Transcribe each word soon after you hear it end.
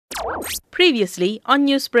Previously on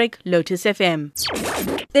Newsbreak, Lotus FM.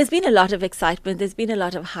 There's been a lot of excitement, there's been a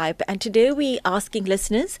lot of hype, and today we're asking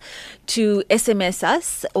listeners to SMS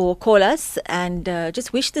us or call us and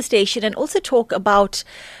just wish the station and also talk about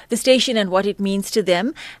the station and what it means to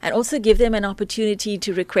them, and also give them an opportunity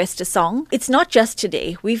to request a song. It's not just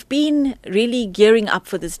today. We've been really gearing up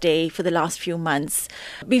for this day for the last few months.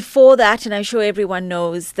 Before that, and I'm sure everyone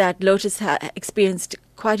knows that Lotus experienced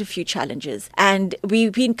quite a few challenges, and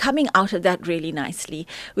we've been coming out of that really nicely.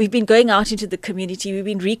 We've been going out into the community, we've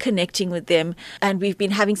been reconnecting with them, and we've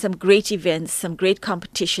been having some great events, some great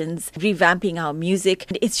competitions, revamping our music.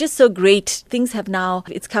 It's just so great. Things have now,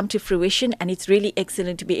 it's come to fruition, and it's really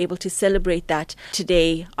excellent to be able to celebrate that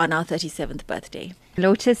today on our 37th birthday.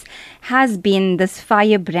 Lotus has been this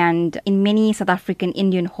firebrand in many South African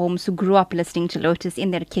Indian homes who grew up listening to Lotus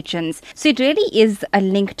in their kitchens. So it really is a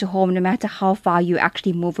link to home no matter how far you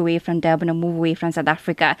actually move away from Durban or move away from South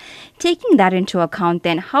Africa. Taking that into account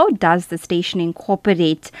then, how does the station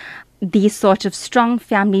incorporate these sort of strong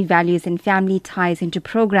family values and family ties into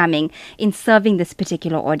programming in serving this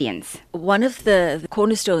particular audience? One of the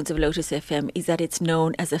cornerstones of Lotus FM is that it's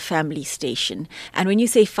known as a family station. And when you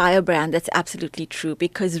say firebrand, that's absolutely true,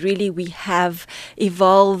 because really we have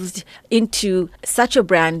evolved into such a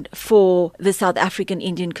brand for the South African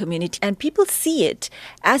Indian community. And people see it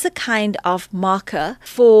as a kind of marker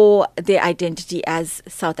for their identity as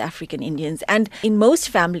South African Indians. And in most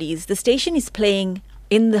families, the station is playing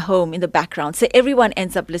in the home, in the background. So everyone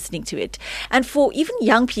ends up listening to it. And for even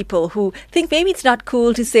young people who think maybe it's not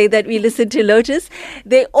cool to say that we listen to Lotus,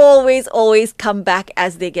 they always come back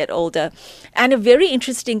as they get older. And a very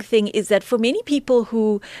interesting thing is that for many people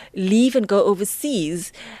who leave and go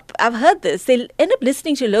overseas, I've heard this, they end up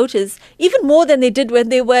listening to Lotus even more than they did when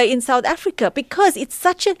they were in South Africa, because it's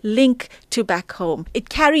such a link to back home. It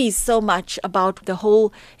carries so much about the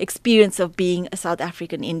whole experience of being a South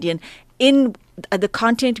African Indian. In the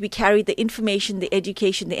content we carry, the information, the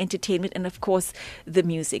education, the entertainment, and of course the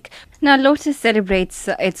music. Now, Lotus celebrates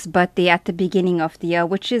its birthday at the beginning of the year,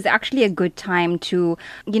 which is actually a good time to,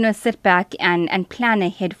 sit back and plan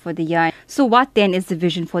ahead for the year. So what then is the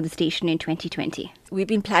vision for the station in 2020? We've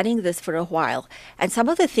been planning this for a while, and some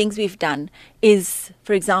of the things we've done is,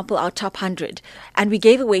 for example, our top 100, and we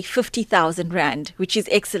gave away 50,000 Rand, which is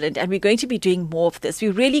excellent, and we're going to be doing more of this.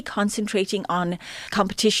 We're really concentrating on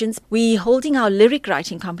competitions. We're holding our lyric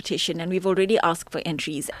writing competition, and we've already asked for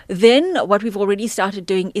entries. Then what we've already started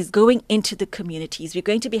doing is going into the communities. We're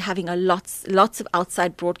going to be having lots of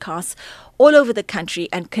outside broadcasts all over the country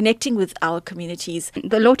and connecting with our communities.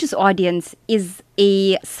 The Lotus audience is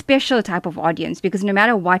a special type of audience because no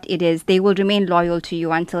matter what it is, they will remain loyal to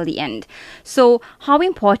you until the end. So how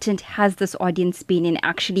important has this audience been in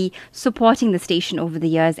actually supporting the station over the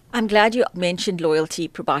years? I'm glad you mentioned loyalty,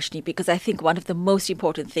 Prabashini, because I think one of the most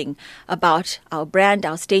important thing about our brand,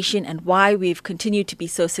 our station, and why we've continued to be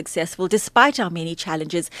so successful despite our many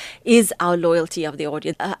challenges is our loyalty of the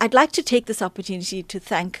audience. I'd like to take this opportunity to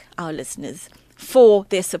thank our listeners for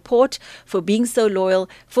their support, for being so loyal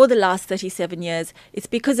for the last 37 years. It's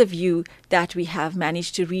because of you that we have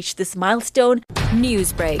managed to reach this milestone.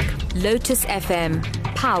 Newsbreak, Lotus FM,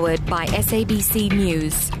 powered by SABC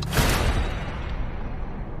News.